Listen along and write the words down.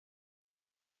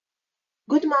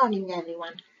Good morning,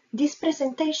 everyone. This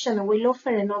presentation will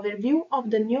offer an overview of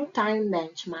the new time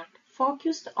benchmark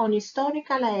focused on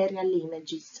historical aerial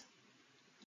images.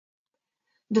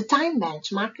 The time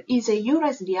benchmark is a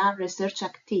EuroSDR research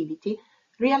activity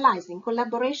realized in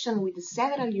collaboration with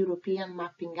several European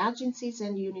mapping agencies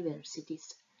and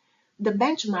universities. The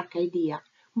benchmark idea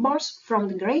borrows from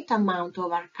the great amount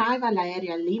of archival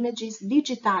aerial images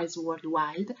digitized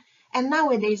worldwide and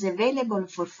nowadays available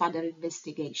for further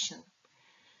investigation.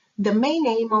 The main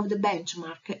aim of the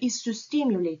benchmark is to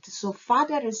stimulate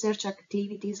further research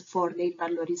activities for their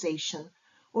valorization,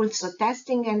 also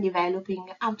testing and developing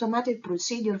automated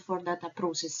procedure for data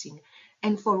processing,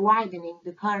 and for widening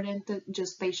the current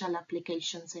geospatial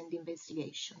applications and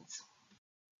investigations.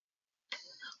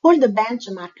 All the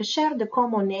benchmarks share the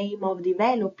common aim of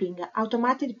developing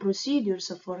automated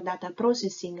procedures for data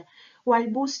processing while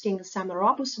boosting some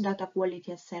robust data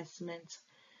quality assessments.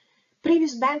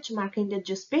 Previous benchmarks in the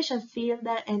geospatial field,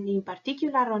 and in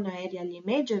particular on aerial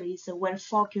imageries, were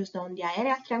focused on the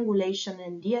aerial triangulation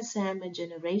and DSM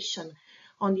generation,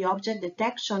 on the object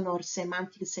detection or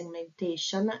semantic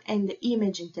segmentation, and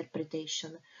image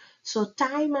interpretation. So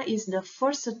TIME is the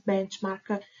first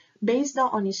benchmark based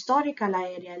on historical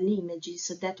aerial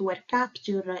images that were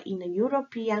captured in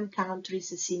European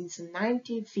countries since the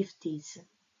 1950s.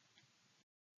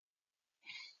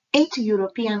 8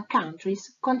 European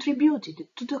countries contributed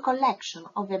to the collection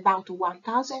of about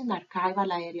 1,000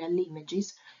 archival aerial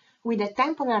images with a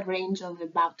temporal range of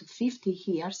about 50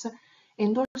 years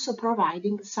and also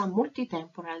providing some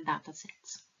multi-temporal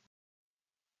datasets.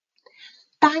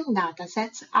 Time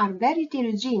datasets are very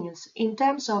heterogeneous in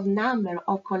terms of number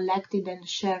of collected and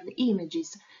shared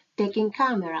images, taking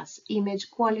cameras,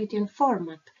 image quality and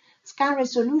format, scan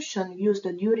resolution used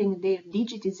during their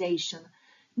digitization,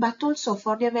 but also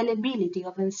for the availability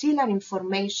of ancillary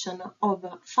information of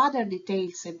further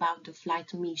details about the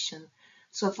flight mission.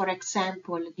 So, for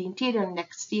example, the interior and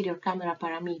exterior camera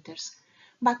parameters,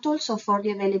 but also for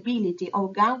the availability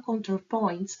of ground control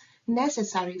points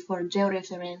necessary for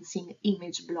georeferencing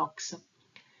image blocks.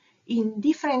 In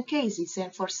different cases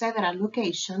and for several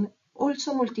locations,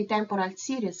 also multi-temporal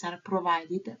series are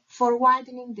provided for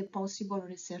widening the possible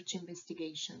research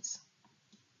investigations.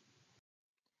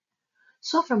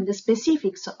 So from the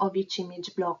specifics of each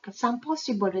image block, some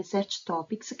possible research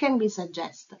topics can be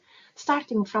suggested,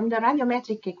 starting from the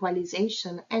radiometric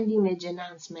equalization and image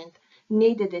enhancement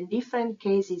needed in different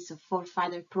cases for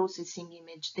further processing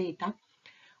image data,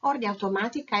 or the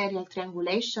automatic aerial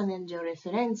triangulation and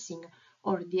georeferencing,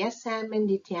 or DSM and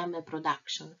DTM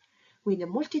production. With the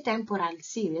multitemporal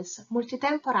series,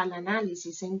 multitemporal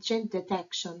analysis and change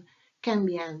detection can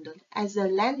be handled as a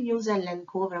land use and land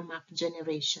cover map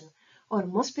generation, or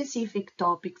more specific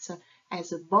topics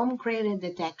as bomb crater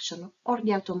detection or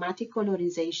the automatic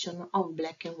colorization of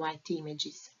black and white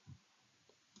images.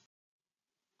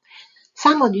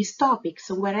 Some of these topics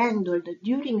were handled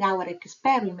during our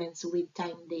experiments with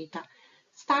time data,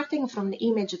 starting from the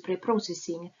image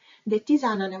preprocessing, that is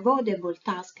an unavoidable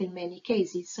task in many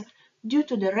cases due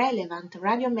to the relevant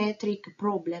radiometric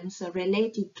problems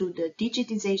related to the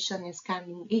digitization and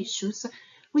scanning issues,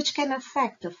 which can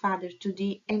affect further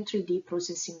 2D and 3D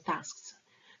processing tasks.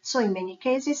 So in many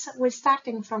cases, we're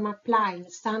starting from applying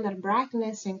standard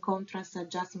brightness and contrast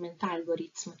adjustment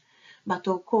algorithms. But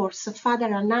of course,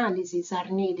 further analyses are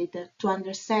needed to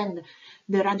understand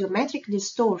the radiometric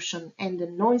distortion and the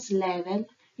noise level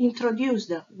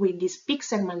introduced with this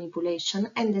pixel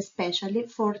manipulation, and especially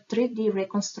for 3D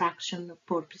reconstruction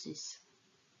purposes.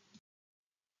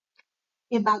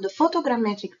 About the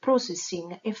photogrammetric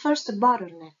processing, a first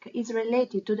bottleneck is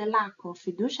related to the lack of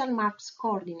fiducial maps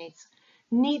coordinates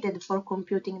needed for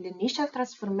computing the initial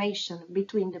transformation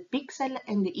between the pixel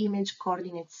and the image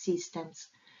coordinate systems.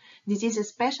 This is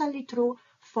especially true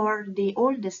for the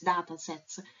oldest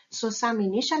datasets, so some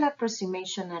initial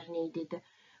approximation are needed.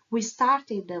 We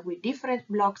started with different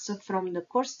blocks from the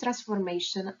coarse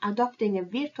transformation. Adopting a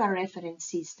virtual reference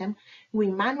system, we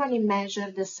manually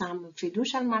measured some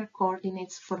fiducial mark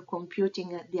coordinates for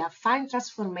computing the affine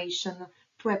transformation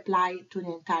to apply to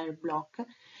the entire block.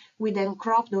 We then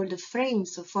cropped all the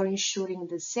frames for ensuring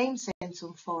the same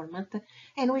sensor format,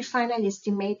 and we finally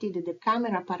estimated the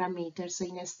camera parameters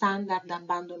in a standard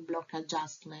abandoned block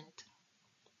adjustment.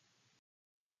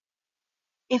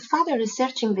 A further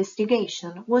research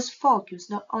investigation was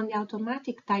focused on the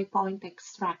automatic type point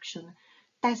extraction,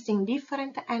 testing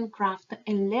different handcraft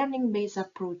and learning-based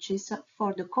approaches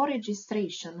for the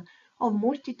co-registration of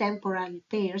multitemporal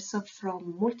pairs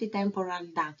from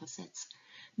multitemporal datasets.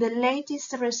 The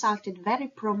latest resulted very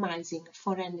promising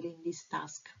for handling this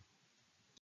task.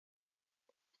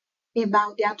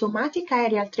 About the automatic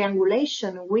aerial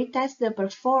triangulation, we test the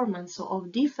performance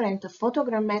of different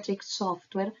photogrammetric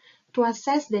software to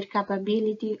assess their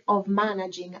capability of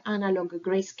managing analog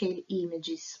grayscale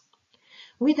images.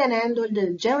 We then handled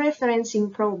the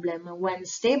georeferencing problem when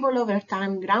stable over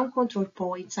time ground control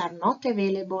points are not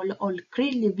available or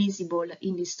clearly visible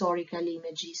in historical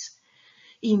images.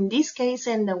 In this case,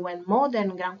 and when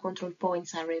modern ground control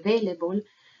points are available,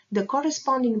 the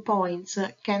corresponding points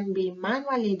can be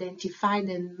manually identified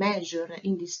and measured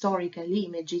in the historical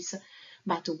images,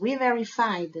 but we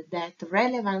verified that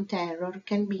relevant error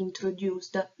can be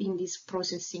introduced in this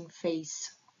processing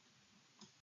phase.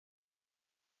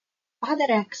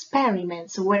 Other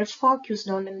experiments were focused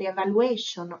on the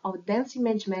evaluation of dense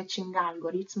image matching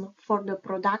algorithms for the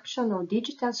production of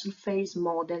digital surface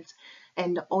models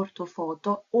and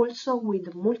orthophoto, also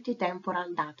with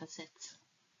multi-temporal datasets.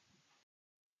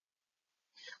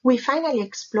 We finally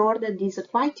explored this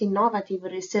quite innovative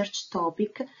research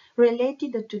topic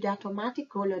related to the automatic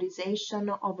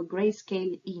colorization of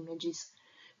grayscale images,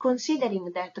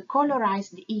 considering that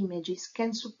colorized images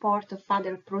can support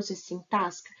further processing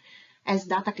tasks as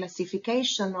data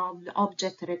classification of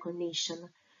object recognition.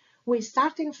 We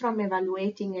started from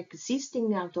evaluating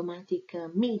existing automatic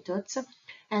methods,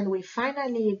 and we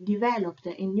finally developed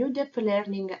a new deep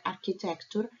learning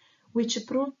architecture which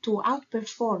proved to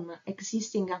outperform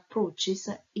existing approaches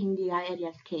in the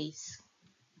aerial case.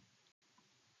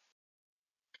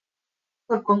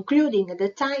 For concluding, the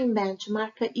time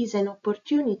benchmark is an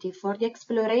opportunity for the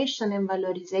exploration and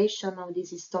valorization of these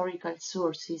historical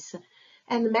sources,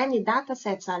 and many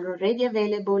datasets are already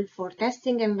available for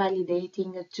testing and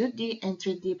validating 2D and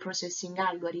 3D processing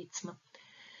algorithms.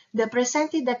 The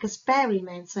presented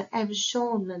experiments have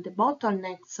shown the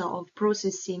bottlenecks of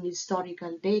processing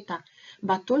historical data,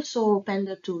 but also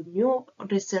opened to new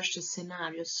research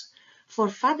scenarios. For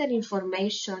further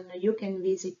information, you can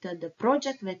visit the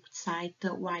project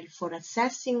website, while for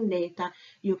accessing data,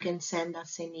 you can send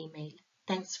us an email.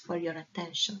 Thanks for your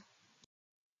attention.